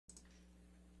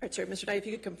right, sir. Mr. Knight, if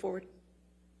you could come forward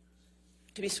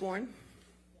to be sworn.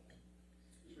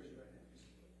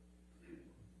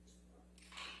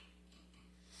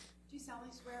 Do you solemnly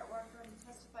swear or affirm to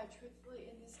testify truthfully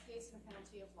in this case and a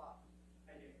penalty of law?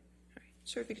 I do. All right.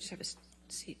 Sir, if you could just have a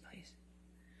seat, please.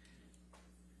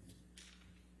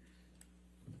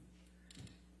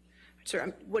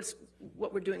 Sir,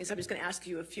 what we're doing is I'm just going to ask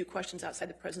you a few questions outside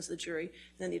the presence of the jury,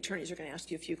 and then the attorneys are going to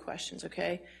ask you a few questions,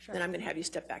 okay? Sure. Then I'm going to have you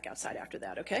step back outside after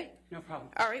that, okay? No problem.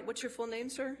 All right. What's your full name,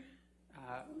 sir?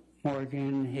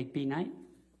 Morgan Higby Knight.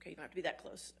 Okay, you don't have to be that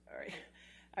close. All right.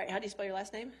 All right. How do you spell your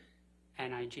last name?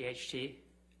 N-I-G-H-T.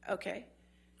 Okay.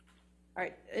 All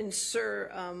right. And,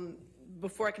 sir,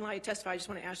 before I can allow you to testify, I just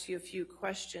want to ask you a few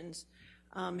questions.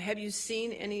 Have you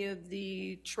seen any of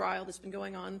the trial that's been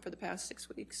going on for the past 6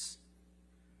 weeks?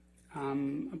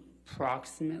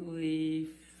 Approximately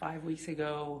 5 weeks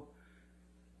ago,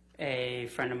 a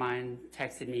friend of mine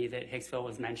texted me that Hicksville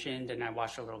was mentioned, and I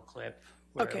watched a little clip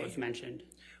where it was mentioned.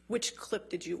 Which clip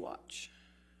did you watch?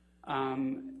 I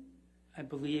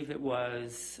believe it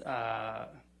was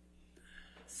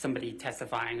somebody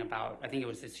testifying about, I think it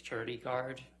was a security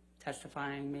guard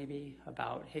testifying maybe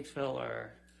about Hicksville,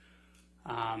 or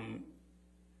I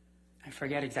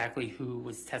forget exactly who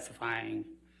was testifying,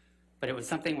 but it was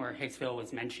something where Hicksville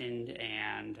was mentioned,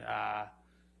 and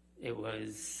it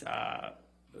was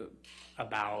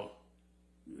about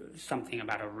something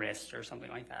about a wrist or something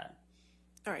like that.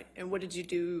 All right. And what did you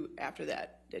do after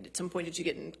that? At some point, did you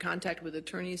get in contact with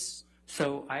attorneys?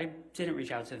 So I didn't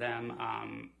reach out to them.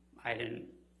 I didn't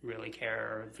really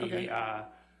care.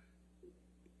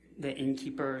 The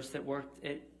innkeepers that worked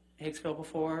at Hicksville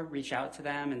before reached out to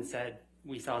them and said,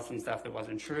 we saw some stuff that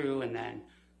wasn't true, and then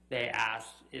they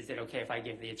asked, is it okay if I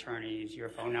give the attorneys your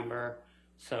phone number?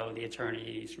 So the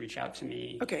attorneys reached out to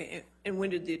me. Okay. And when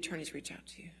did the attorneys reach out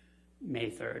to you? May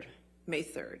 3rd. May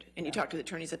 3rd. And you talked to the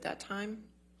attorneys at that time?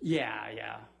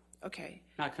 Yeah. Okay.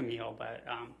 Not Camille, but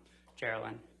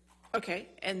Geraldine. Okay.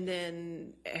 And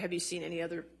then have you seen any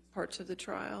other parts of the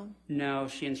trial? No,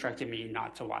 she instructed me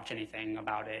not to watch anything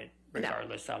about it,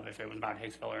 regardless of if it was about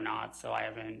Hicksville or not. So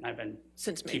I've been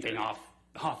since May keeping 3rd.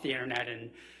 off the internet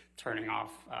and turning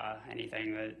off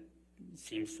anything that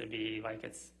seems to be like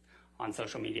it's on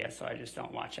social media. So I just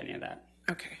don't watch any of that.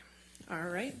 Okay. All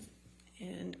right.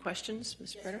 And questions,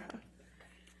 Ms. Prater?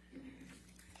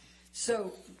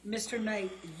 So, Mr.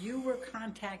 Knight, you were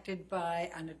contacted by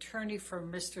an attorney for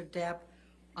Mr. Depp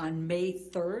on May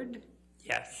 3rd?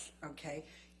 Yes. Okay.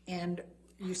 And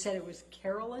you said it was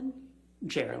Carolyn?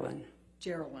 Geraldine.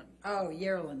 Oh,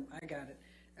 Yerlin. I got it.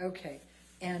 Okay.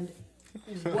 And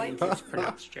It's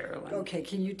pronounced Geraldine. Okay.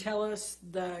 Can you tell us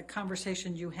the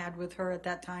conversation you had with her at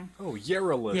that time? Oh,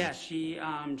 Yerlin. Yeah, she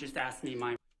just asked me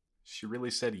my... She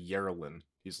really said Yerlin.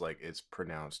 He's like, it's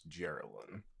pronounced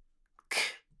Geraldine.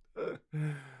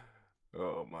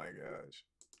 Oh my gosh.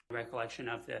 recollection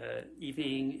of the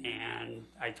evening, and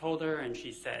I told her, and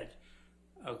she said,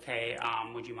 okay,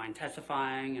 would you mind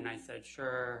testifying? And I said,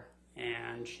 sure.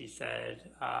 And she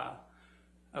said,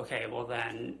 okay, well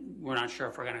then, we're not sure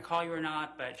if we're gonna call you or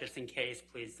not, but just in case,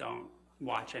 please don't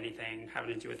watch anything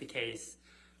having to do with the case.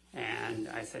 And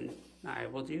I said, I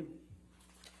will do.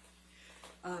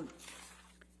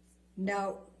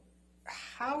 Now,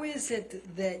 how is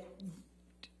it that,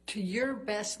 to your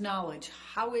best knowledge,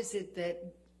 how is it that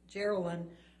Geraldine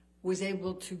was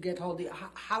able to get hold of you?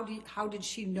 How did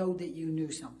she know that you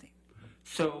knew something?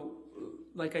 So,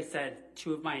 like I said,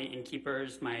 two of my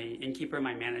innkeepers, my innkeeper and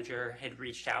my manager, had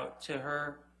reached out to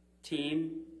her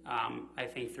team, I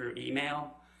think through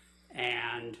email,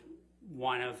 and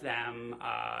one of them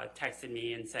texted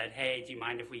me and said, hey, do you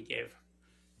mind if we give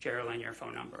Geraldine your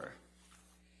phone number?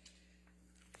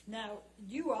 Now,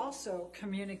 you also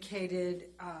communicated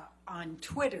on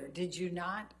Twitter, did you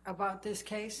not, about this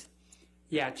case?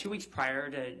 Yeah, 2 weeks prior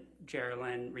to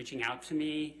Geraldine reaching out to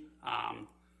me,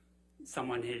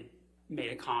 someone had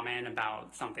made a comment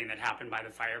about something that happened by the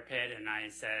fire pit, and I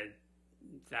said,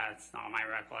 that's not my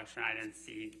recollection. I didn't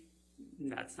see,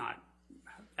 that's not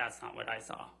what I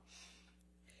saw.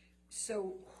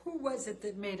 So who was it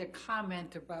that made a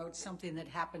comment about something that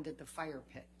happened at the fire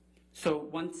pit? So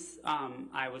once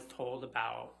I was told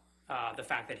about the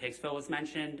fact that Hicksville was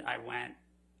mentioned, I went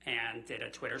and did a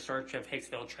Twitter search of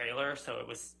Hicksville trailer. So it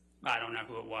was, I don't know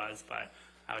who it was, but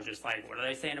I was just like, what are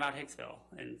they saying about Hicksville?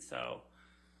 And so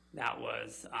that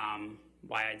was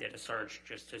why I did a search,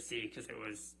 just to see, because it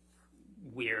was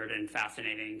weird and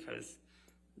fascinating, because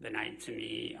the night to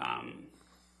me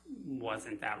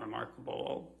wasn't that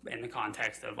remarkable in the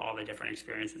context of all the different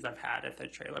experiences I've had at the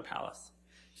trailer palace.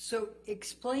 So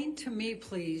explain to me,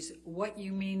 please, what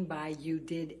you mean by you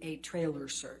did a trailer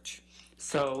search.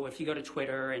 So if you go to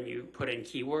Twitter and you put in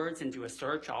keywords and do a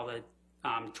search, all the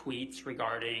tweets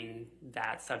regarding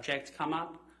that subject come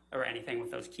up, or anything with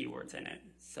those keywords in it.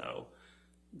 So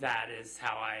that is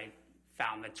how I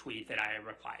found the tweet that I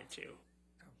replied to.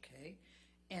 Okay.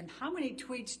 And how many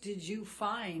tweets did you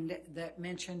find that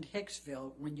mentioned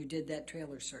Hicksville when you did that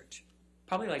trailer search?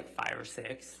 Probably like 5 or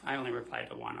 6. I only replied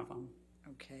to one of them.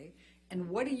 Okay. And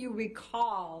what do you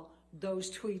recall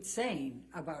those tweets saying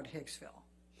about Hicksville?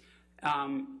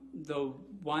 The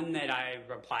one that I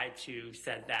replied to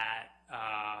said that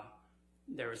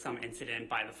there was some incident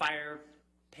by the fire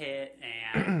pit,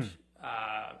 and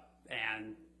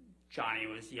Johnny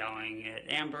was yelling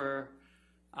at Amber,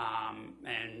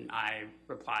 and I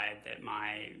replied that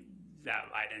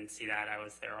I didn't see that. I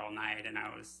was there all night, and I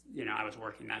was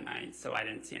working that night, so I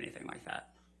didn't see anything like that.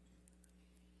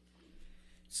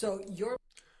 So you're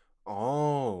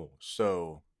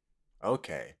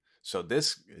okay. So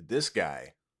this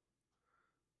guy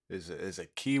is a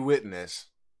key witness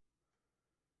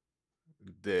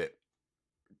that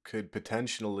could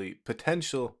potentially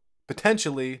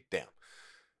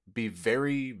be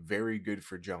very, very good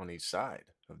for Johnny's side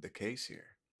of the case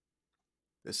here.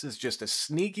 This is just a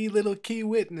sneaky little key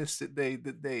witness that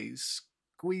they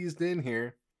squeezed in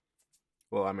here.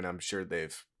 Well, I mean, I'm sure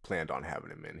they've planned on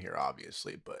having him in here,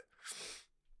 obviously, but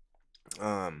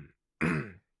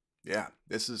yeah,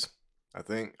 I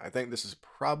think this is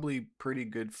probably pretty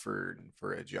good for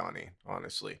a Johnny,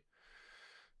 honestly.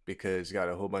 Because you got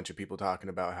a whole bunch of people talking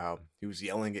about how he was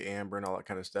yelling at Amber and all that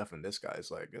kind of stuff, and this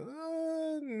guy's like,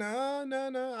 no,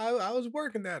 I was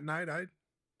working that night. I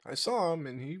saw him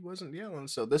and he wasn't yelling.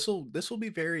 So this will be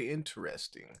very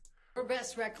interesting. Your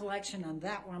best recollection on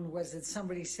that one was that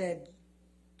somebody said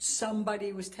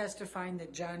somebody was testifying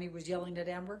that Johnny was yelling at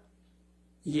Amber?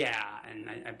 Yeah, and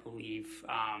I believe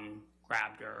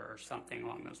grabbed her or something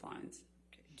along those lines.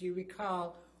 Okay. Do you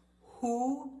recall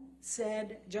who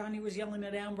said Johnny was yelling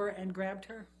at Amber and grabbed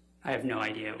her? I have no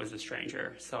idea. It was a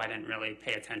stranger, so I didn't really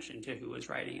pay attention to who was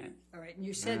writing it. All right, and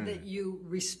you said that you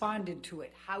responded to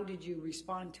it. How did you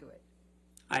respond to it?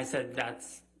 I said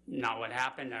that's not what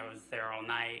happened. I was there all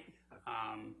night.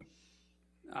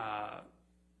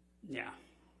 Yeah,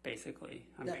 basically.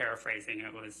 I'm paraphrasing.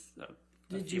 It was a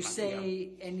Did few you months say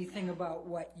ago. anything about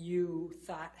what you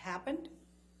thought happened?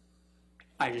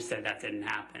 I just said that didn't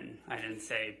happen. I didn't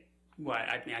say what.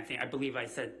 I believe I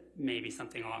said maybe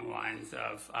something along the lines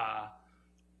of,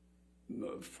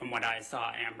 from what I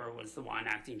saw, Amber was the one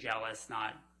acting jealous,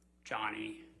 not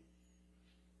Johnny.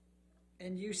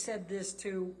 And you said this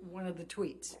to one of the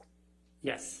tweets.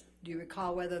 Yes. Do you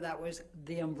recall whether that was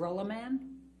the Umbrella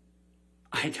Man?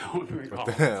 I don't recall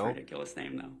the his hell? ridiculous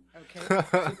name, though. Okay.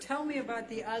 So tell me about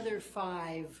the other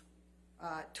 5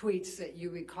 tweets that you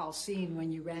recall seeing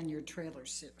when you ran your trailer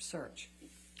search.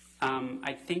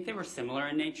 I think they were similar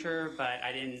in nature, but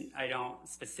I don't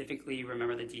specifically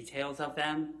remember the details of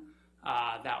them.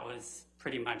 That was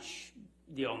pretty much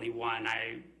the only one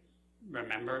I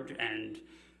remembered, and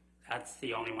that's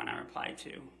the only one I replied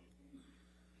to.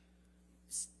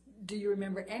 Do you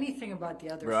remember anything about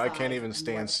the other Bro, 5? I can't even and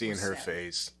stand what seeing was her said?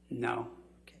 face. No.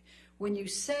 Okay. When you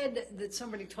said that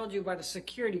somebody told you about a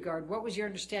security guard, what was your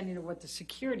understanding of what the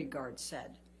security guard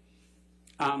said?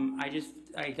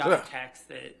 I got a text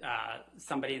that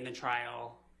somebody in the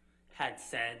trial had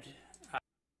said.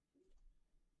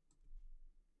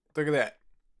 Look at that.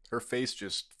 Her face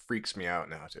just freaks me out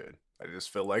now, dude. I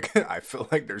just feel like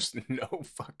there's no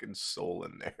fucking soul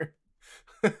in there.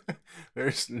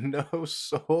 There's no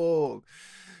soul.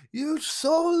 You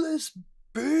soulless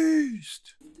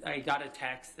beast. I got a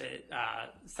text that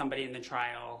somebody in the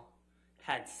trial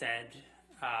had said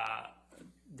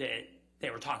that they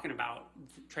were talking about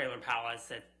Trailer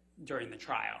Palace during the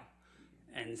trial.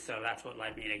 And so that's what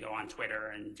led me to go on Twitter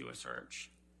and do a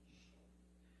search.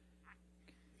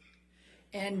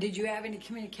 And did you have any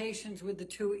communications with the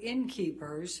 2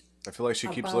 innkeepers? I feel like she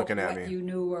keeps about looking at what me. you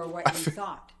knew or what you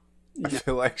thought? I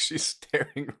feel like she's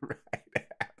staring right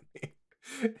at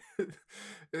me.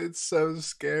 It's so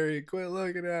scary. Quit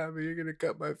looking at me. You're going to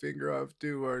cut my finger off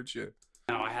too, aren't you?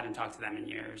 No, I hadn't talked to them in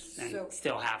years and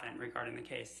still haven't regarding the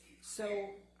case. So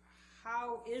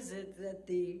how is it that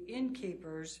the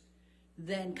innkeepers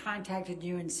then contacted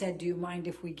you and said, do you mind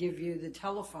if we give you the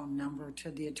telephone number to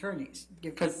the attorneys?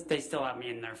 Because they still have me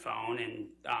in their phone, and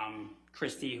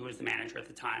Christy, who was the manager at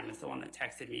the time, is the one that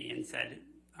texted me and said,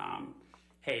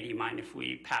 hey, do you mind if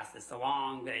we pass this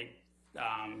along?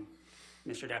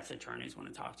 Mr. Depp's attorneys want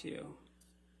to talk to you.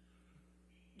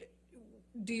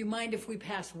 Do you mind if we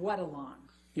pass what along?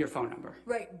 Your phone number.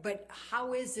 Right, but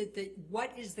how is it that,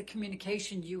 what is the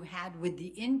communication you had with the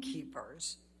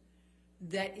innkeepers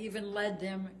that even led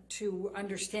them to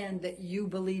understand that you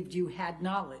believed you had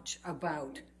knowledge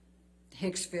about the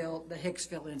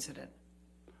Hicksville incident?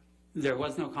 There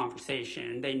was no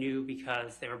conversation. They knew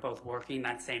because they were both working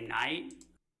that same night.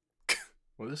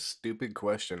 Well, this stupid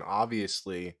question.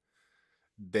 Obviously,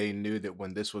 they knew that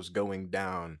when this was going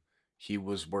down, he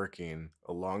was working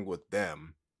along with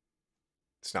them.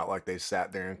 It's not like they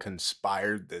sat there and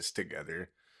conspired this together.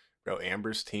 Bro,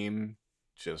 Amber's team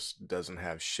just doesn't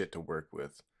have shit to work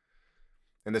with.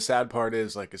 And the sad part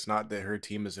is, like, it's not that her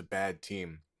team is a bad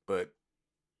team, but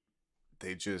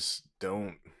they just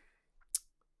don't.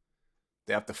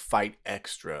 They have to fight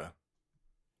extra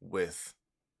with,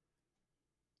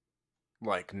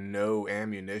 like, no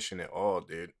ammunition at all,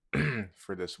 dude,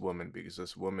 for this woman, because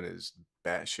this woman is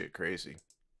batshit crazy.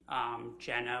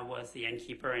 Jenna was the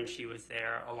innkeeper, and she was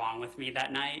there along with me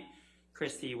that night.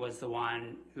 Christy was the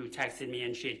one who texted me,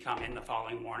 and she had come in the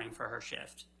following morning for her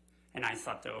shift. And I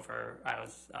slept over. I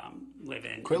was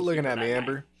living. Quit looking at me, night.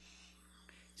 Amber.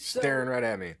 Staring right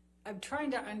at me. I'm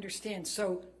trying to understand.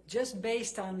 So just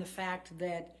based on the fact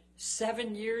that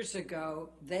 7 years ago,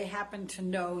 they happened to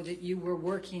know that you were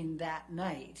working that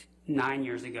night. 9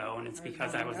 years ago, and it's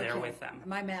because I was there with them.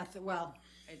 My math, well,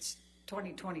 it's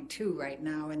 2022 right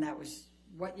now, and that was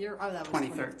what year? Oh, that was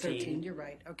 2013. You're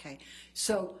right. Okay.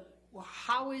 So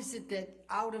how is it that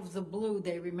out of the blue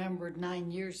they remembered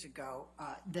 9 years ago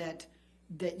that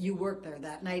you worked there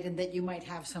that night and that you might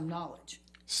have some knowledge?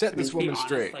 Set this To be woman honest,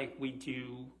 straight. like, we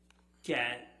do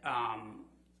get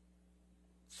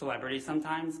celebrities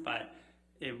sometimes, but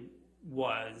it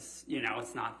was,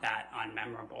 it's not that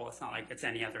unmemorable. It's not like it's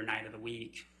any other night of the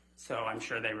week. So I'm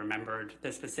sure they remembered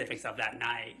the specifics of that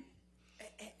night.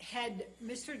 Had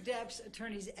Mr. Depp's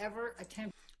attorneys ever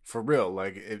attempted? For real,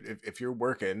 like, if you're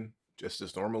working just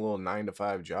this normal little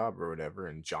 9-to-5 job or whatever,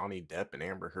 and Johnny Depp and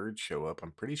Amber Heard show up,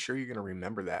 I'm pretty sure you're going to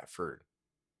remember that for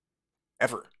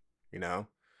ever,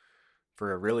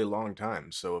 for a really long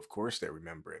time. So of course they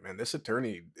remember it, man. This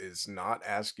attorney is not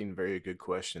asking very good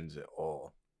questions at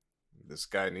all. This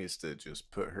guy needs to just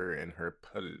put her in her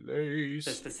place.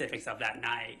 The specifics of that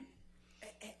night.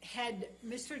 Had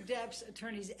Mr. Depp's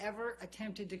attorneys ever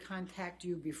attempted to contact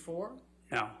you before?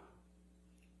 No.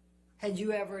 Had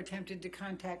you ever attempted to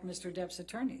contact Mr. Depp's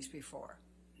attorneys before?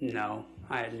 No,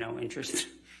 I had no interest.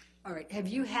 All right. Have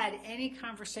you had any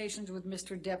conversations with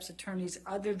Mr. Depp's attorneys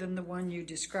other than the one you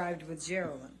described with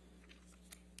Geraldine?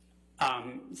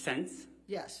 Since?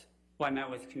 Yes. Well, I met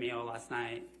with Camille last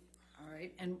night. All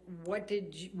right. And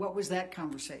what was that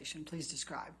conversation? Please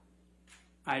describe.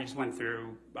 I just went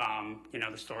through,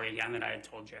 the story again that I had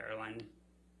told Geraldine.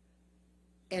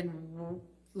 And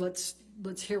let's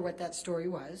hear what that story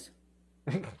was.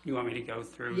 You want me to go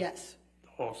through Yes. the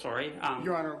whole story?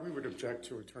 Your Honor, we would object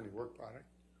to attorney work product.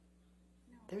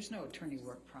 There's no attorney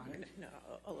work product. No,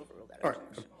 I'll overrule that. All right.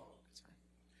 That's fine.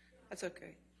 That's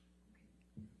okay.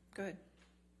 Go ahead.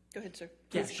 Go ahead, sir.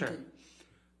 Yeah, Please sure.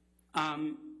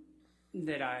 continue.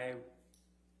 That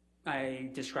I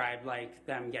described, like,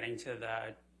 them getting to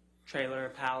the trailer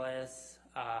palace,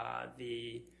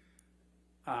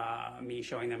 me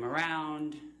showing them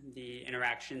around, the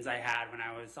interactions I had when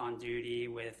I was on duty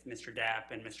with Mr.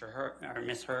 Depp and Miss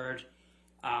Heard,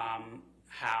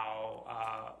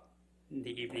 how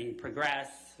the evening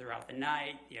progressed throughout the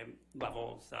night, the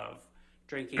levels of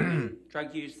drinking and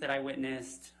drug use that I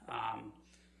witnessed,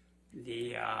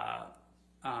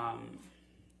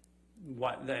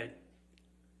 what the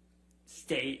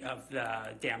state of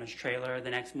the damaged trailer the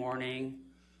next morning,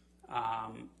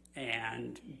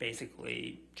 and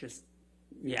basically just,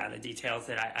 the details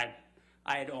that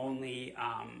I had only,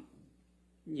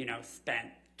 spent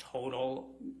total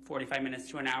 45 minutes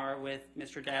to an hour with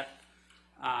Mr. Depp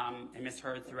and Miss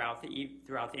Heard throughout the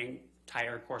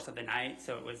entire course of the night.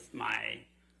 So it was my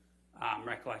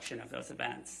recollection of those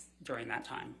events during that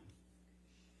time.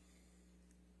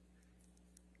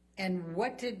 And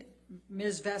what did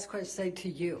Ms. Vasquez say to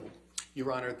you?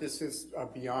 Your Honor, this is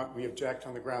beyond, we object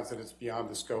on the grounds that it's beyond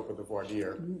the scope of the voir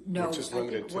dire, No, which is I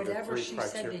limited think to the whatever three she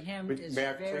said criteria. to him But is may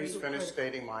I very please finish critical.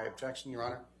 stating my objection, Your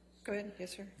Honor? Go ahead.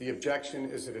 Yes, sir. The objection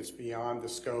is that it's beyond the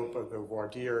scope of the voir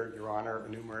dire. Your Honor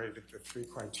enumerated the three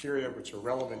criteria which are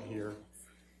relevant here.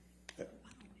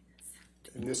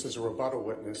 And this is a rebuttal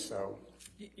witness, so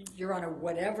Your Honor,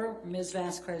 whatever Ms.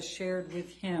 Vasquez shared with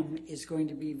him is going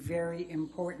to be very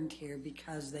important here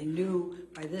because they knew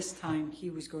by this time he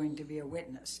was going to be a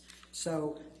witness.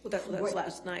 So, Well, that was what-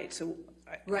 last night, so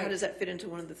how Right. does that fit into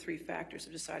one of the three factors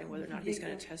of deciding whether or not he's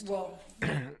going to testify? Well,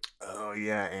 Oh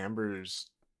yeah, Amber's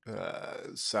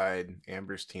side,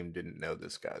 Amber's team didn't know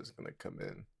this guy was gonna come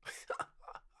in.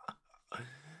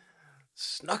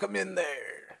 Snuck him in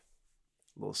there.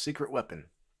 Little secret weapon.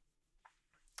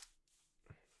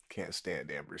 Can't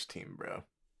stand Amber's team, bro.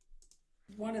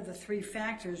 One of the three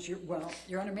factors, Your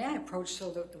Honor, may I approach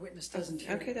so that the witness doesn't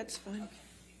hear? Okay, that's fine.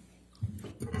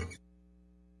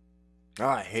 Oh,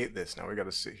 I hate this. Now we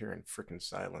gotta sit here in freaking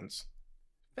silence.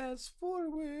 Fast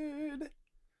forward.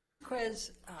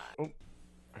 Vasquez, Oh,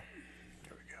 there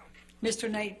we go. Mr.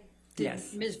 Knight, did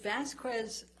Yes. Ms.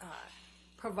 Vasquez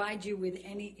provide you with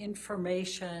any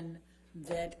information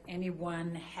that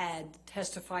anyone had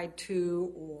testified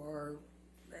to or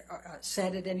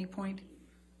said at any point?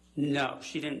 No,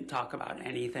 she didn't talk about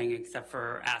anything except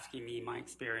for asking me my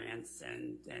experience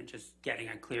and just getting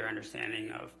a clear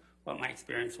understanding of what my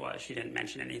experience was. She didn't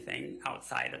mention anything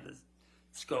outside of the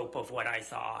scope of what I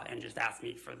saw and just asked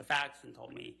me for the facts and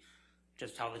told me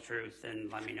just tell the truth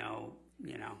and let me know,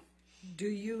 you know. Do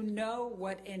you know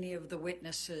what any of the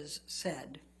witnesses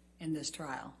said in this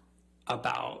trial?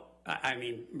 About, I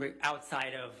mean,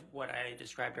 outside of what I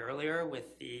described earlier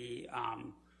with the,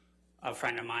 a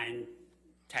friend of mine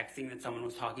texting that someone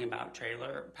was talking about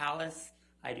Trailer Palace,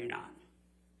 I do not.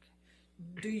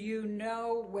 Do you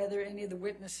know whether any of the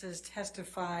witnesses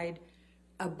testified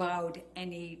about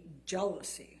any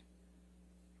jealousy?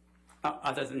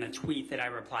 Other than the tweet that I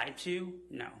replied to,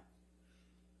 no.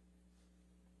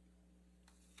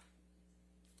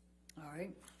 All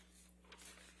right.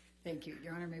 Thank you.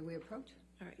 Your Honor, may we approach?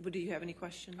 All right, well, do you have any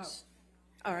questions?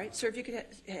 All right, sir, if you could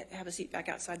have a seat back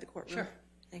outside the courtroom. Sure.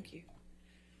 Thank you.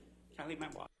 Can I leave my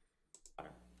water?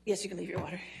 Yes, you can leave your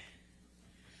water.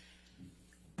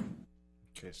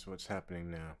 Okay, so what's happening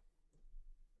now?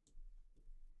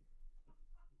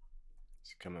 Is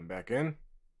he coming back in?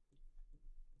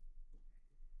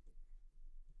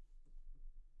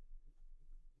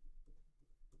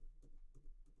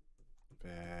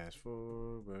 Fast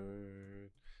forward,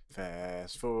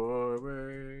 fast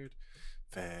forward,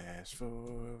 fast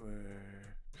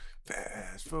forward,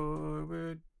 fast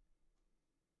forward.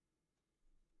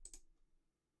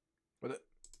 What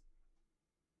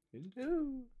did it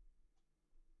do?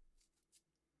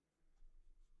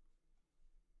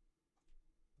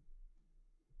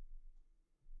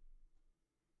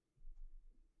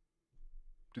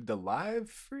 Did the live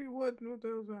free what the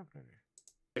hell's happening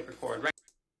here? Record. Right.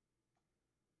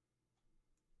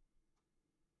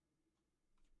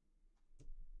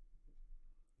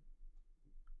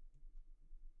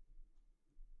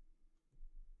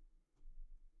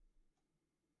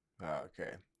 Oh,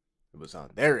 okay. It was on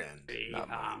their end. Not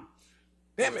mine.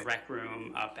 Damn There's it. a rec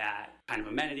room up at kind of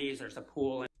amenities. There's a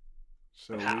pool in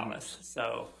So the palace.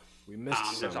 So we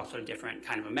missed there's some. also different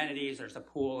kind of amenities. There's a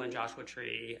pool in Joshua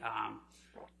Tree.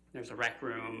 There's a rec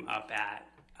room up at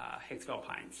Hicksville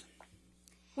Pines.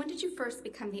 When did you first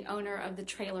become the owner of the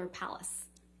Trailer Palace?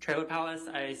 Trailer Palace,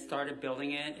 I started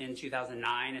building it in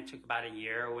 2009. It took about a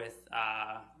year with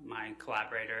my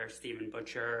collaborator, Stephen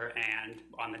Butcher, and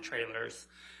on the trailers.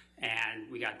 And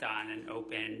we got done and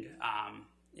opened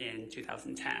in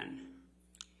 2010.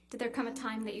 Did there come a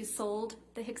time that you sold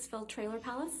the Hicksville Trailer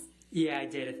Palace? Yeah, I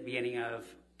did at the beginning of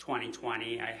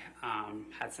 2020. I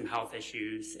had some health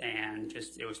issues and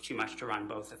just it was too much to run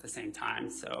both at the same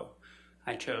time. So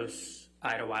I chose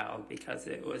Idlewild because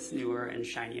it was newer and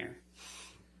shinier.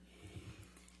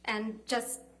 And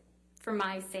just for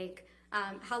my sake,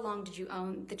 how long did you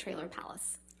own the Trailer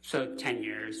Palace? So 10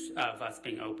 years of us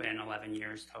being open, 11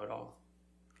 years total.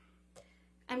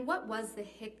 And what was the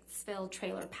Hicksville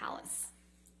Trailer Palace?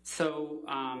 So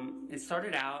it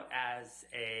started out as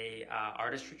a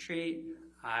artist retreat.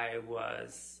 I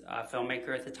was a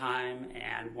filmmaker at the time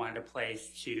and wanted a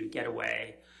place to get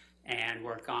away and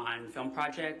work on film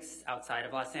projects outside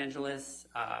of Los Angeles.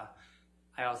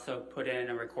 I also put in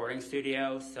a recording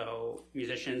studio so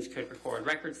musicians could record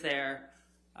records there.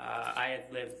 I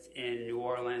had lived in New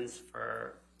Orleans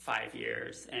for 5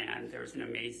 years, and there was an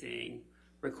amazing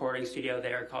recording studio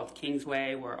there called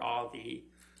Kingsway where all the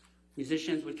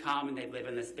musicians would come and they'd live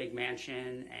in this big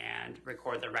mansion and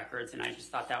record their records. And I just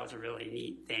thought that was a really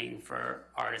neat thing for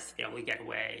artists to be able to get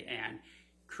away and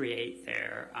create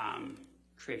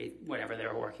create whatever they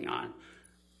were working on.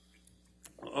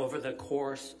 Over the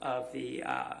course of the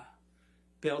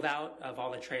build out of all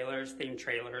the trailers, themed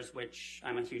trailers, which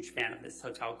I'm a huge fan of this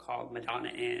hotel called Madonna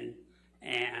Inn.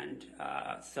 And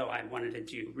so I wanted to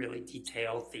do really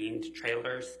detailed themed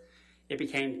trailers. It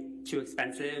became too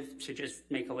expensive to just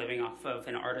make a living off of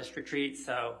an artist retreat.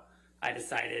 So I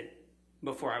decided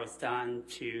before I was done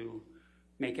to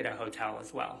make it a hotel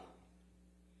as well.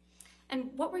 And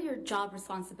what were your job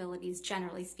responsibilities,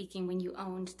 generally speaking, when you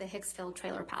owned the Hicksville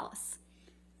Trailer Palace?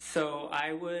 So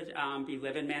I would be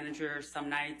live-in manager some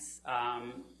nights,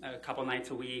 a couple nights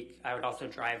a week. I would also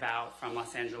drive out from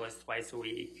Los Angeles twice a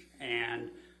week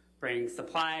and bring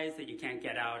supplies that you can't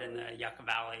get out in the Yucca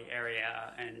Valley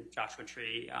area and Joshua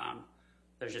Tree.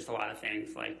 There's just a lot of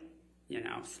things like, you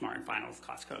know, Smart and Finals,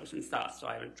 Costco's and stuff. So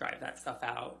I would drive that stuff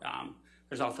out.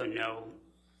 There's also no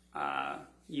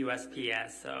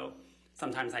USPS, so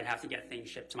sometimes I'd have to get things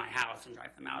shipped to my house and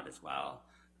drive them out as well.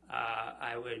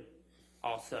 I would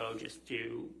also just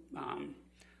do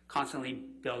constantly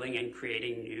building and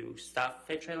creating new stuff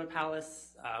at Trailer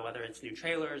Palace, whether it's new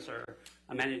trailers or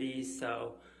amenities.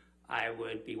 So I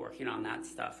would be working on that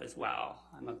stuff as well.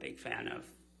 I'm a big fan of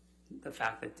the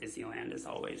fact that Disneyland is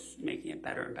always making it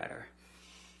better and better.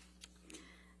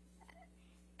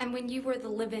 And when you were the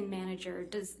live-in manager,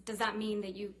 does that mean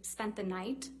that you spent the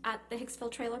night at the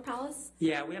Hicksville Trailer Palace?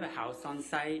 Yeah, we have a house on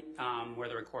site where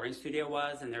the recording studio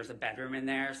was, and there's a bedroom in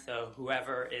there. So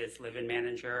whoever is live-in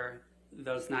manager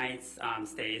those nights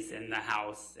stays in the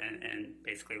house and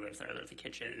basically lives there. There's a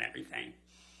kitchen and everything.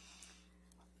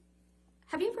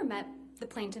 Have you ever met the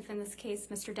plaintiff in this case,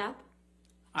 Mr. Depp?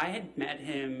 I had met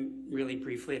him really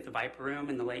briefly at the Viper Room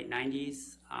in the late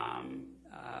 90s.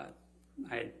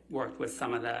 I had worked with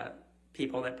some of the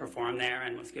people that performed there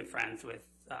and was good friends with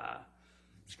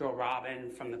Squirrel Robin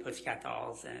from the Pussycat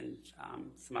Dolls and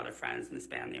some other friends in this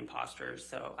band, The Imposters.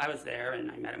 So I was there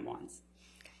and I met him once.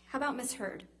 How about Miss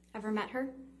Heard? Ever met her?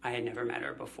 I had never met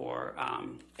her before.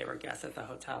 They were guests at the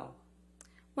hotel.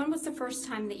 When was the first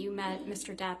time that you met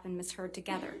Mr. Depp and Miss Heard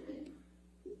together?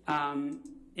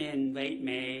 In late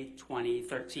May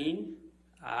 2013,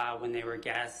 when they were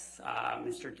guests,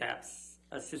 Mr. Depp's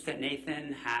assistant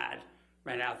Nathan had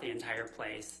rented out the entire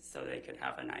place so they could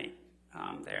have a night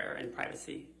there in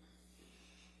privacy.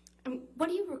 And what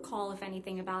do you recall, if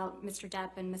anything, about Mr.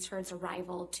 Depp and Miss Heard's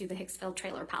arrival to the Hicksville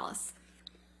Trailer Palace?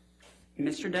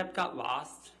 Mr. Depp got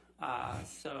lost,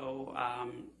 so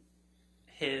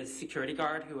his security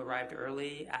guard who arrived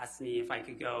early asked me if I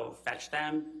could go fetch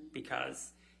them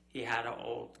because he had an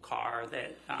old car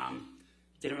that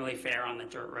didn't really fare on the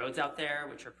dirt roads out there,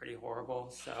 which are pretty horrible.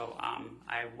 So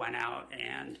I went out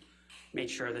and made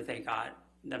sure that they got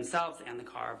themselves and the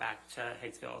car back to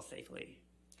Hicksville safely.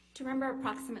 Do you remember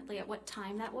approximately at what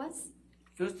time that was?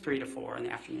 It was 3 to 4 in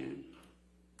the afternoon.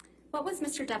 What was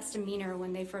Mr. Depp's demeanor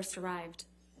when they first arrived?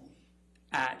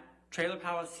 At Trailer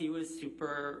Palace, he was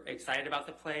super excited about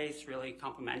the place, really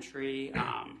complimentary,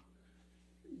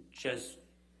 just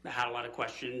had a lot of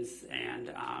questions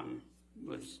and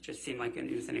just seemed like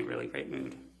he was in a really great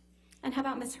mood. And how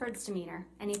about Miss Heard's demeanor?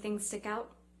 Anything stick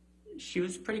out? She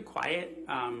was pretty quiet.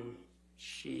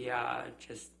 She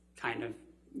just kind of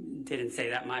didn't say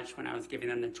that much when I was giving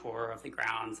them the tour of the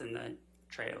grounds and the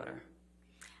trailer.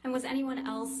 And was anyone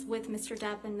else with Mr.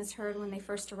 Depp and Miss Heard when they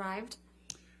first arrived?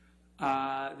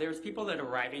 There was people that were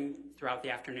arriving throughout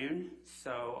the afternoon.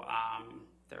 So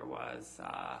there was,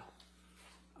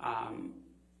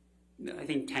 I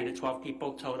think 10 to 12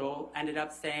 people total ended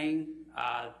up staying.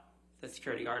 The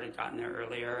security guard had gotten there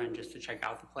earlier and just to check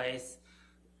out the place.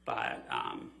 But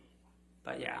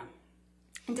yeah.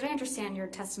 And did I understand your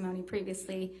testimony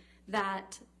previously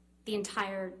that the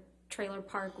entire trailer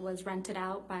park was rented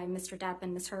out by Mr. Depp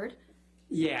and Miss Heard?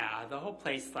 Yeah, the whole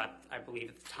place slept, I believe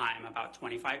at the time, about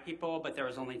 25 people, but there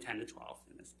was only 10 to 12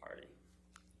 in this party.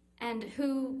 And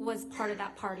who was part of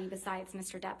that party besides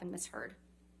Mr. Depp and Miss Heard?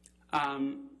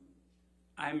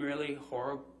 I'm really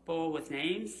horrible with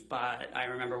names, but I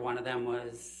remember one of them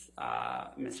was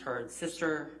Miss Heard's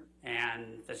sister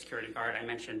and the security guard I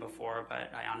mentioned before,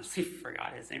 but I honestly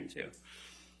forgot his name too.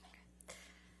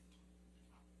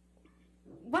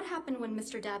 What happened when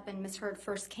Mr. Depp and Miss Heard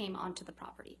first came onto the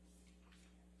property?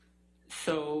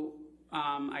 So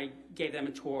I gave them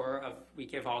a tour of, we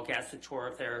give all guests a tour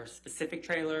of their specific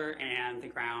trailer and the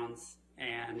grounds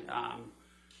and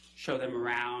show them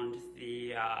around.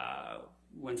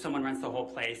 When someone rents the whole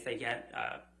place, they get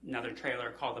another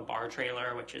trailer called the bar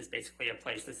trailer, which is basically a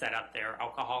place to set up their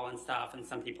alcohol and stuff. And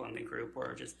some people in the group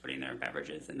were just putting their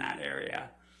beverages in that area.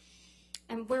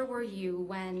 And where were you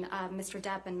when Mr.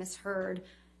 Depp and Miss Heard,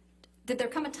 did there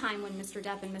come a time when Mr.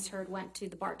 Depp and Miss Heard went to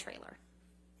the bar trailer?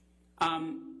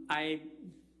 I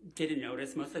didn't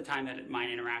notice most of the time that my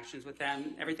interactions with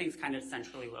them, everything's kind of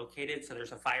centrally located. So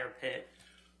there's a fire pit,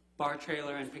 bar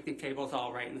trailer, and picnic tables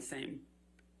all right in the same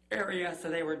area. So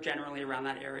they were generally around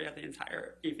that area the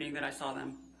entire evening that I saw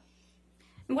them.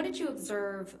 And what did you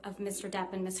observe of Mr.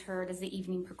 Depp and Miss Heard as the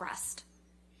evening progressed?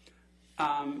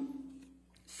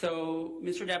 So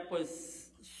Mr. Depp was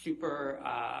super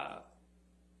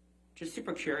just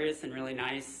super curious and really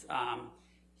nice.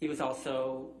 He was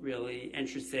also really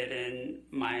interested in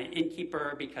my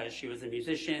innkeeper because she was a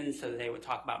musician, so they would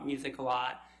talk about music a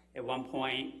lot. At one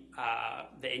point,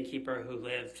 the innkeeper who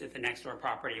lived at the next door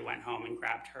property went home and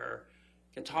grabbed her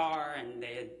guitar, and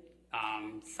they had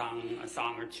sung a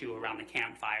song or two around the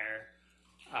campfire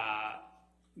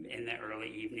in the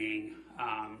early evening.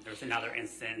 There was another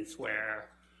instance where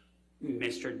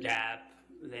Mr. Depp,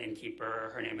 the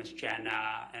innkeeper, her name is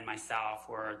Jenna, and myself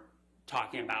were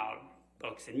talking about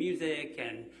books and music,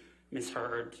 and Miss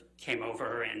Heard came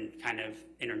over and kind of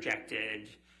interjected.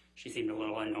 She seemed a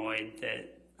little annoyed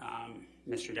that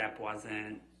Mr. Depp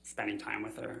wasn't spending time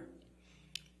with her.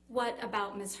 What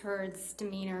about Ms. Heard's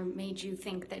demeanor made you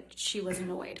think that she was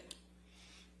annoyed?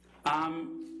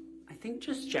 I think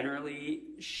just generally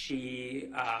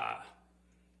she,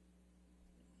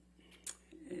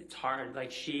 it's hard,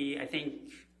 like I think,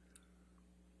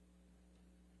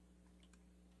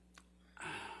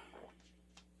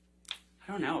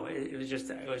 I don't know, it was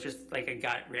just like a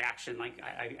gut reaction, like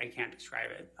I can't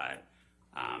describe it, but,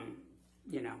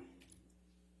 you know.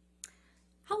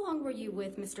 How long were you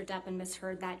with Mr. Depp and Ms.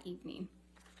 Heard that evening,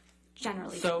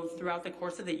 generally? So throughout the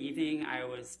course of the evening, I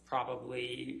was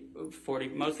probably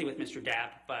mostly with Mr. Depp,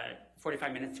 but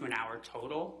 45 minutes to an hour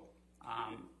total.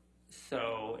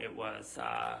 So it was,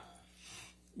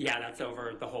 yeah, that's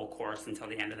over the whole course until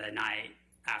the end of the night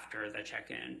after the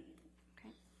check-in.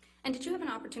 Okay. And did you have an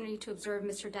opportunity to observe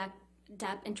Mr.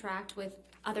 Depp interact with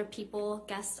other people,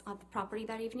 guests on the property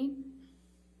that evening?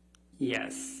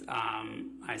 Yes,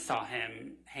 I saw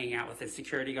him hanging out with his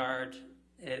security guard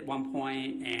at one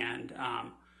point, and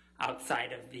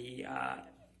outside of the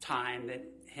time that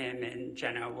him and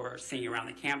Jenna were singing around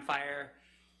the campfire,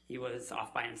 he was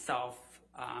off by himself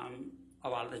a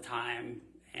lot of the time,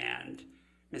 and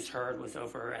Miss Heard was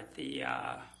over at the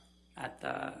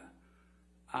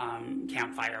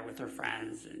campfire with her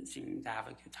friends and seemed to have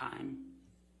a good time.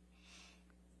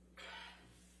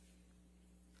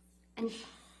 And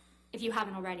if you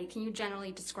haven't already, can you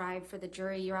generally describe for the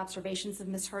jury your observations of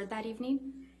Ms. Heard that evening?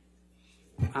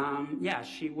 Yeah,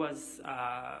 she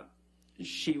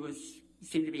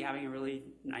seemed to be having a really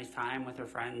nice time with her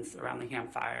friends around the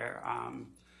campfire,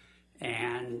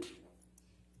 and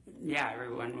yeah,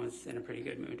 everyone was in a pretty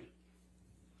good mood.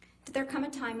 Did there come a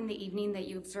time in the evening that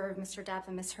you observed Mr. Depp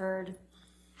and Ms. Heard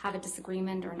have a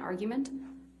disagreement or an argument?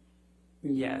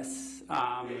 Yes.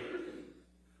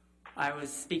 I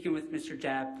was speaking with Mr.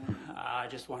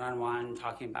 Depp, just one-on-one,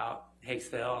 talking about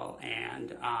Hicksville,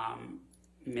 and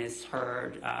Ms.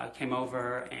 Heard came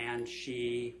over and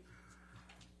she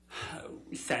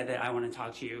said that I want to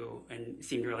talk to you, and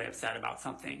seemed really upset about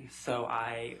something. So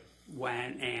I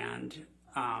went and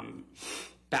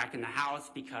back in the house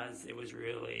because it was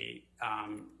really,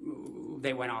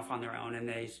 they went off on their own,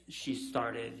 and she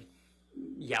started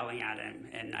yelling at him,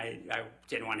 and I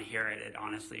didn't want to hear it. It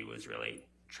honestly was really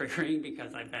triggering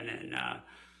because I've been in an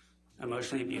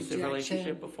emotionally abusive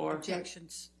relationship before.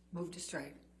 Objections. Move to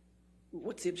strike.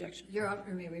 What's the objection? You're up.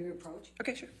 May we approach?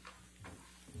 Okay, sure.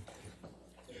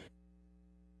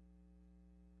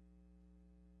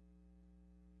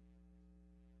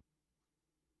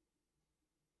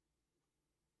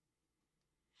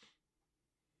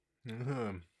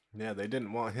 Yeah, they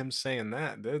didn't want him saying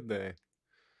that, did they?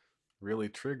 Really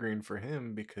triggering for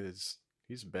him because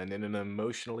he's been in an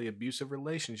emotionally abusive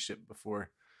relationship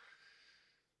before.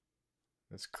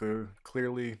 That's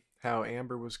clearly how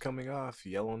Amber was coming off,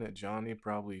 yelling at Johnny,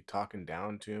 probably talking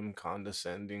down to him,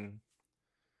 condescending,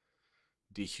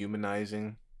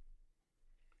 dehumanizing.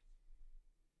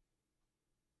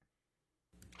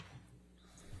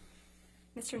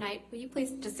 Mr. Knight, will you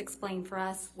please just explain for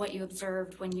us what you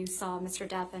observed when you saw Mr.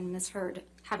 Depp and Ms. Heard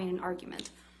having an argument?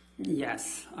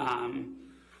 Yes.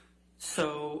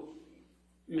 So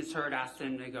Ms. Heard asked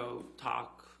him to go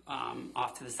talk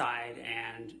off to the side,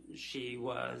 and she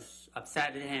was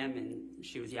upset at him, and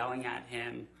she was yelling at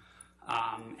him.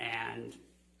 And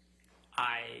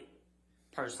I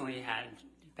personally had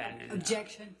been in...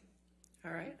 Objection.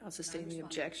 All right, I'll sustain the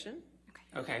objection.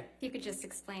 Okay. If you could just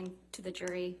explain to the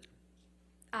jury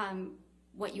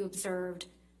what you observed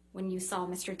when you saw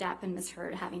Mr. Depp and Ms.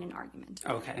 Heard having an argument.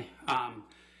 Okay.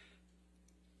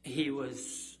 He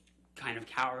was kind of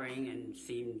cowering and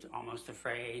seemed almost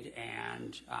afraid,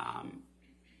 and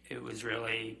it was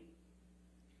really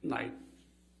like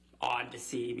odd to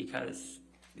see because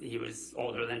he was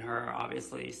older than her,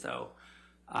 obviously. So,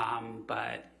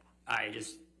 but I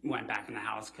just went back in the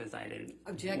house because I didn't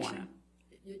Objection.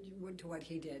 To what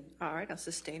he did. All right, I'll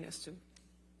sustain as to.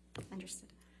 Understood.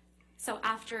 So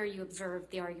after you observed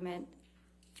the argument,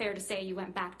 fair to say you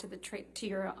went back to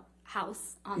your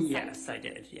house on site? Yes, I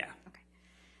did, yeah.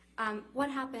 Okay. What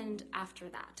happened after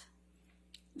that?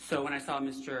 So when I saw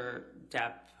Mr.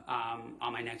 Depp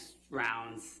on my next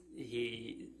rounds,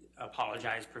 he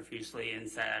apologized profusely and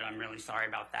said, "I'm really sorry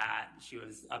about that." She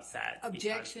was upset.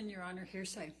 Objection, Your Honor,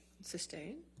 hearsay.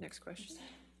 Sustained. Next question.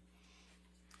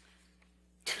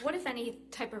 What, if any,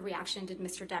 type of reaction did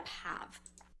Mr. Depp have?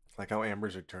 Like how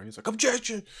Amber's attorney's like,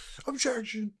 objection,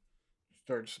 objection.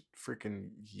 Starts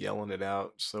freaking yelling it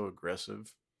out, so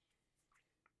aggressive.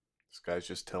 This guy's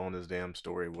just telling his damn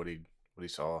story, what he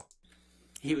saw.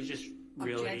 He was just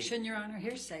really... Objection, Your Honor,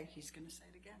 hearsay. He's going to say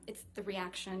it again. It's the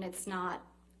reaction, it's not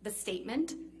the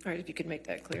statement. All right, if you could make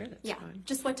that clear, that's Yeah, fine.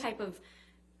 just what type of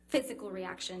physical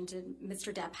reaction did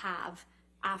Mr. Depp have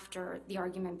after the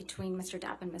argument between Mr.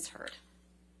 Depp and Ms. Heard?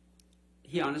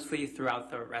 He honestly, throughout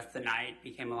the rest of the night,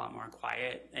 became a lot more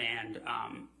quiet and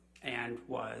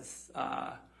was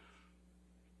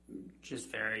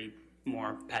just very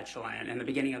more petulant. In the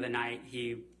beginning of the night,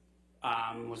 he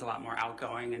was a lot more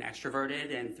outgoing and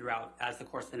extroverted, and throughout, as the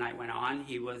course of the night went on,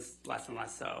 he was less and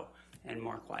less so and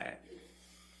more quiet.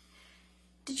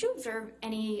 Did you observe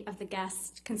any of the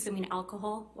guests consuming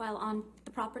alcohol while on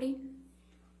the property?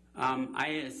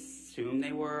 I assume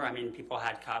they were. I mean, people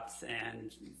had cups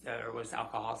and there was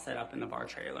alcohol set up in the bar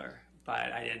trailer,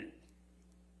 but I didn't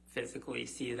physically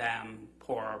see them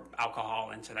pour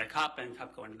alcohol into their cup and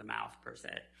cup go into the mouth per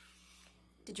se.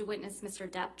 Did you witness Mr.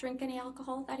 Depp drink any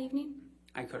alcohol that evening?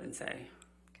 I couldn't say.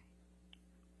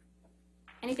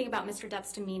 Anything about Mr.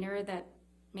 Depp's demeanor that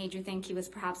made you think he was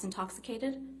perhaps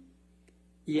intoxicated?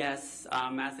 Yes,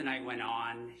 as the night went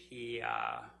on,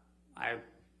 I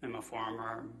am a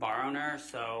former bar owner,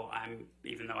 so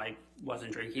even though I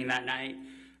wasn't drinking that night,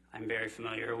 I'm very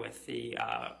familiar with the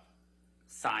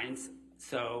signs.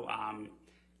 So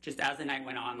just as the night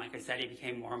went on, like I said, he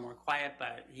became more and more quiet,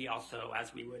 but he also,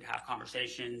 as we would have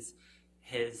conversations,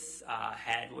 his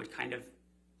head would kind of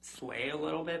sway a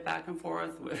little bit back and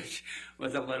forth, which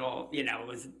was a little,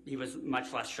 he was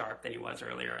much less sharp than he was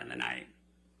earlier in the night.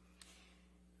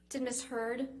 Did Ms.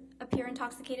 Heard appear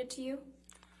intoxicated to you?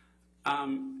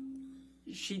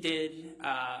 She did.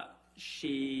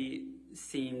 She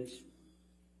seemed,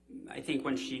 I think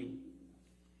when she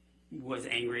was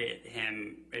angry at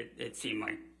him, it seemed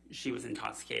like she was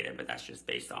intoxicated, but that's just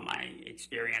based on my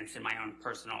experience and my own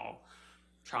personal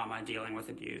trauma dealing with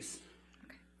abuse.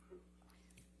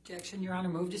 Objection, Your Honor,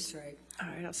 move to strike. All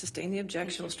right, I'll sustain the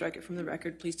objection. We'll strike it from the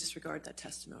record. Please disregard that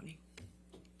testimony.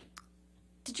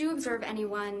 Did you observe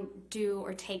anyone do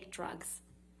or take drugs?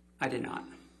 I did not.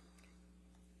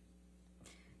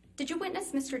 Did you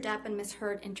witness Mr. Depp and Ms.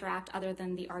 Heard interact other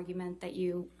than the argument that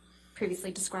you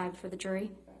previously described for the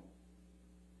jury?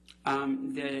 At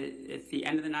the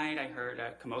end of the night, I heard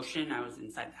a commotion. I was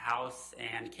inside the house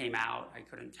and came out. I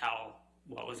couldn't tell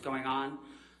what was going on.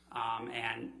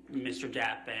 And Mr.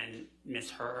 Depp and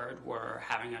Ms. Heard were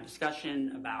having a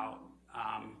discussion about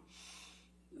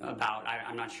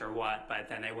I'm not sure what, but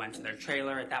then they went to their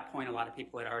trailer. At that point, a lot of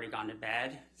people had already gone to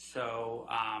bed. So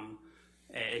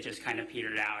it just kind of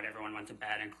petered out. Everyone went to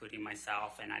bed, including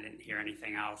myself, and I didn't hear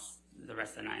anything else the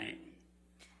rest of the night.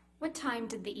 What time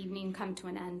did the evening come to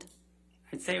an end?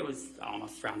 I'd say it was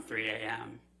almost around 3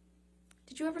 a.m.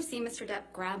 Did you ever see Mr.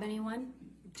 Depp grab anyone?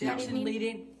 Objection,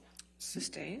 leading.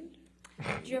 Sustained.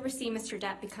 Did you ever see Mr.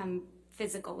 Depp become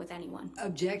physical with anyone?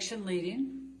 Objection,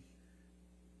 leading.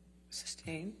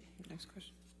 Sustained. Next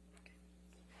question.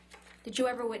 Did you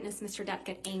ever witness Mr. Depp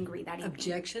get angry that evening?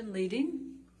 Objection,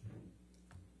 leading.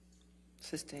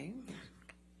 Sustained.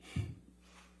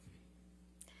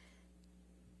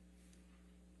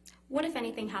 What, if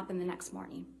anything, happened the next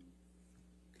morning?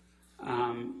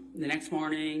 The next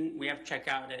morning, we have to check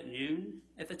out at noon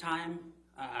at the time,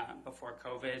 before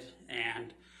COVID.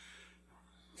 And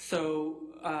so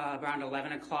around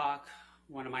 11 o'clock,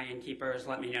 one of my innkeepers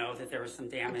let me know that there was some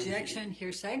damage. Objection,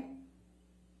 hearsay.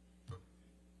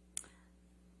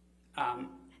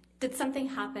 Did something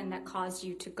happen that caused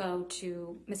you to go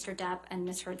to Mr. Depp and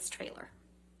Ms. Heard's trailer?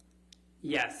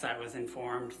 Yes, I was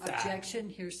informed that. Objection,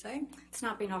 hearsay. It's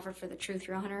not being offered for the truth,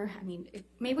 Your Honor. I mean,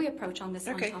 may we approach on this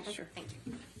Okay, one topic? sure. Thank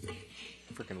you.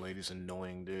 Freaking lady's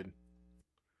annoying, dude.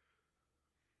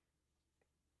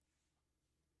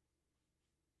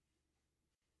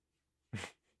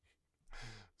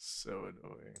 So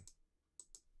annoying.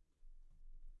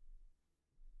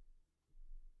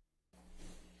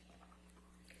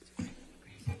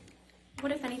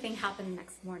 What, if anything, happened the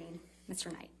next morning,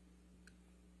 Mr. Knight?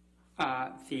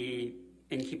 The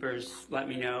innkeepers let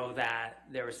me know that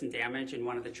there was some damage in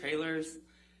one of the trailers,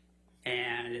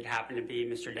 and it happened to be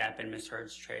Mr. Depp and Ms.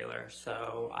 Heard's trailer.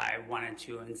 So I wanted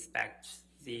to inspect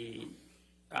the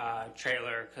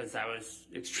trailer because I was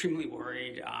extremely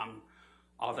worried.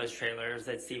 All those trailers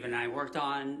that Steve and I worked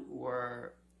on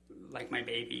were like my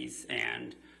babies,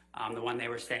 and the one they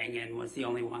were staying in was the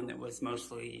only one that was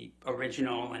mostly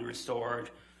original and restored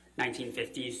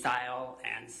 1950s style,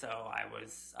 and so I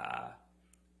was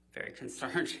very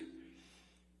concerned.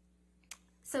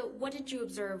 So what did you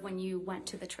observe when you went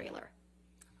to the trailer?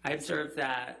 I observed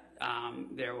that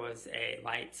there was a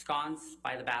light sconce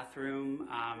by the bathroom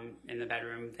in the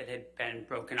bedroom that had been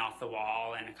broken off the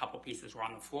wall, and a couple pieces were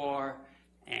on the floor,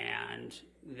 and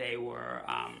they were,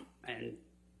 and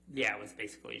yeah, it was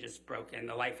basically just broken.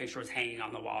 The light fixture was hanging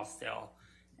on the wall still,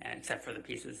 and except for the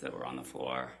pieces that were on the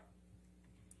floor.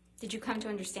 Did you come to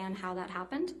understand how that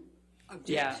happened?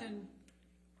 Objection,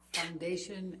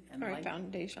 foundation, and All right, light.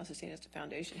 foundation, I'll sustain as to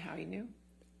foundation, how he knew.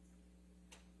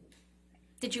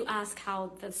 Did you ask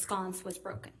how the sconce was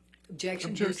broken?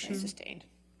 Objection, I sustained.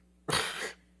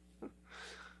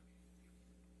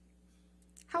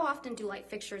 How often do light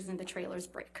fixtures in the trailers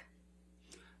break?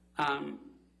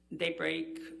 They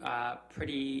break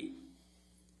pretty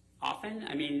often.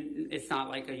 I mean, it's not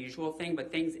like a usual thing,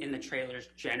 but things in the trailers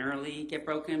generally get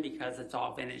broken because it's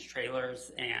all vintage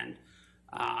trailers, and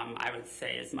I would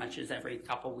say as much as every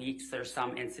couple weeks there's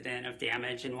some incident of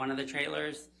damage in one of the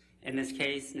trailers. In this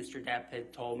case, Mr. Depp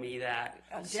had told me that.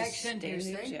 Objection, Sustain the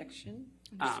hearsay. objection.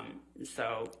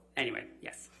 So anyway,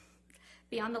 yes.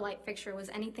 Beyond the light fixture, was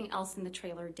anything else in the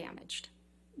trailer damaged?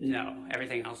 No,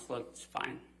 everything else looked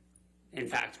fine. In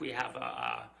fact, we have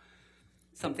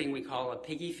something we call a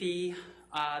piggy fee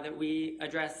that we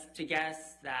address to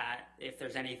guests, that if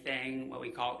there's anything what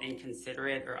we call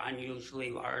inconsiderate or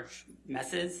unusually large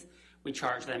messes, we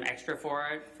charge them extra for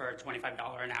it for a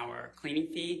 $25 an hour cleaning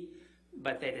fee,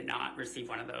 but they did not receive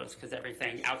one of those because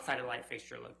everything outside of the light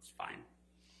fixture looked fine.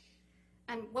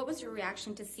 And what was your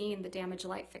reaction to seeing the damaged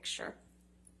light fixture?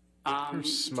 To be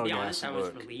smug-ass honest, I was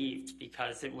look. relieved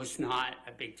because it was not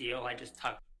a big deal. I just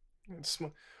tucked.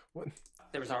 What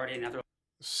There was already another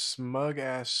smug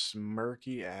ass,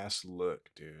 smirky ass look,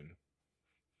 dude.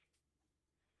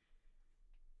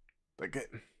 Like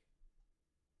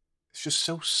it's just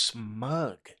so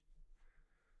smug.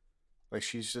 Like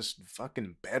she's just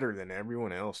fucking better than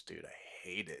everyone else, dude. I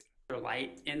hate it.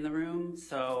 light in the room,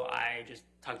 so I just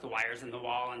tucked the wires in the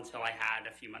wall until I had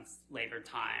a few months later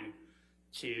time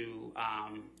to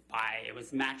buy. It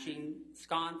was matching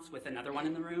sconce with another one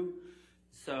in the room,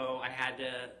 so I had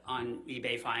to on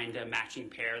eBay find a matching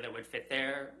pair that would fit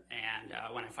there, and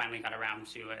when I finally got around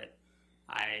to it,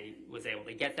 I was able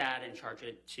to get that and charge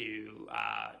it to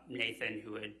Nathan,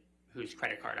 whose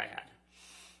credit card I had.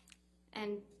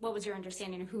 And what was your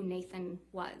understanding of who Nathan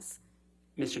was?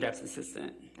 Mr. Depp's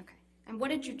assistant. Okay. And what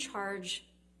did you charge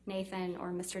Nathan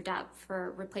or Mr. Depp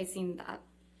for replacing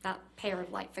that pair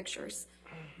of light fixtures?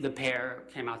 The pair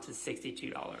came out to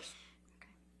 $62.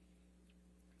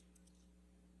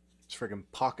 It's freaking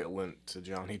pocket lint to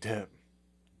Johnny Depp.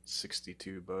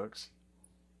 $62.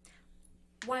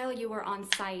 While you were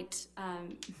on site,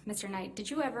 Mr. Knight, did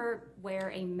you ever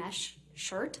wear a mesh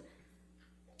shirt?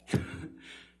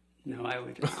 No, I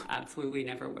would absolutely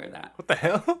never wear that. What the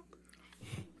hell?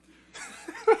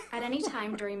 At any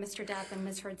time during Mr. Depp and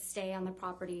Ms. Heard's stay on the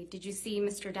property, did you see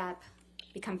Mr. Depp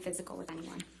become physical with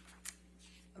anyone?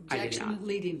 Objection, not.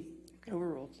 leading.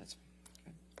 Overruled, that's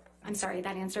good. I'm sorry,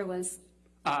 that answer was,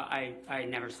 I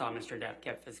never saw Mr. Depp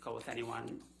get physical with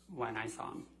anyone when I saw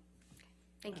him.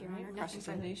 thank you, Your All Honor. right, Nothing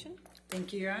further. cross-examination.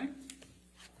 Thank you, Your Honor.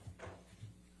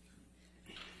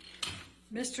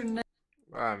 Mr. Knight.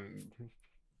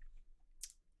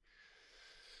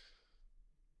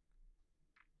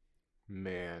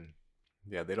 Man,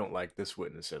 yeah, they don't like this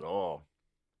witness at all,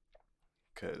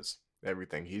 because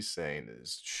everything he's saying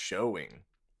is showing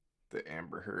that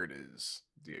Amber Heard is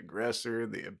the aggressor,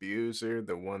 the abuser,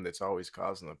 the one that's always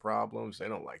causing the problems. They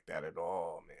don't like that at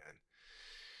all, man.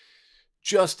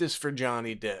 Justice for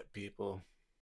Johnny Depp, people.